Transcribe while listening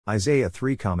Isaiah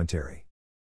 3 Commentary.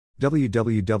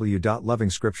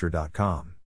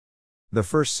 www.lovingscripture.com. The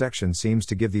first section seems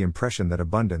to give the impression that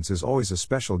abundance is always a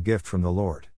special gift from the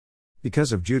Lord.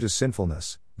 Because of Judah's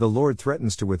sinfulness, the Lord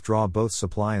threatens to withdraw both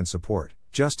supply and support,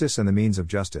 justice and the means of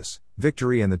justice,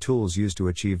 victory and the tools used to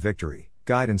achieve victory,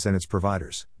 guidance and its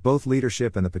providers, both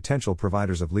leadership and the potential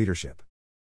providers of leadership.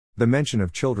 The mention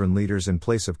of children leaders in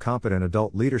place of competent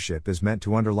adult leadership is meant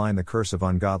to underline the curse of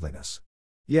ungodliness.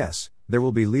 Yes, there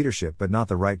will be leadership but not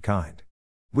the right kind.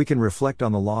 We can reflect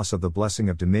on the loss of the blessing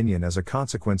of dominion as a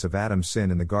consequence of Adam's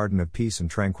sin in the Garden of Peace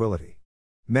and Tranquility.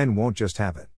 Men won't just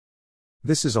have it.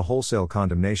 This is a wholesale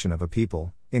condemnation of a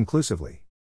people, inclusively.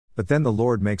 But then the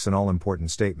Lord makes an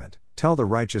all-important statement: tell the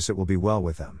righteous it will be well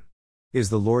with them. Is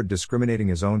the Lord discriminating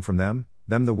his own from them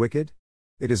the wicked?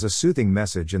 It is a soothing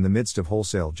message in the midst of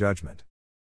wholesale judgment.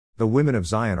 The women of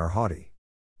Zion are haughty.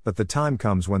 But the time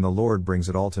comes when the Lord brings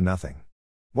it all to nothing.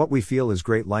 What we feel is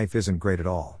great life isn't great at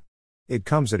all. It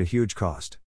comes at a huge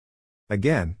cost.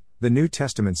 Again, the New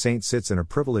Testament saint sits in a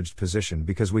privileged position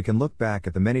because we can look back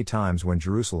at the many times when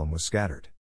Jerusalem was scattered.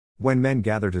 When men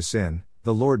gather to sin,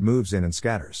 the Lord moves in and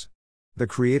scatters. The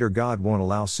Creator God won't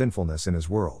allow sinfulness in His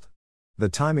world. The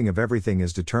timing of everything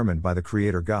is determined by the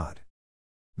Creator God.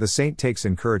 The saint takes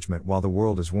encouragement while the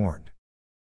world is warned.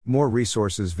 More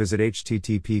resources visit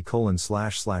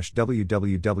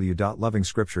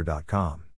http://www.lovingscripture.com.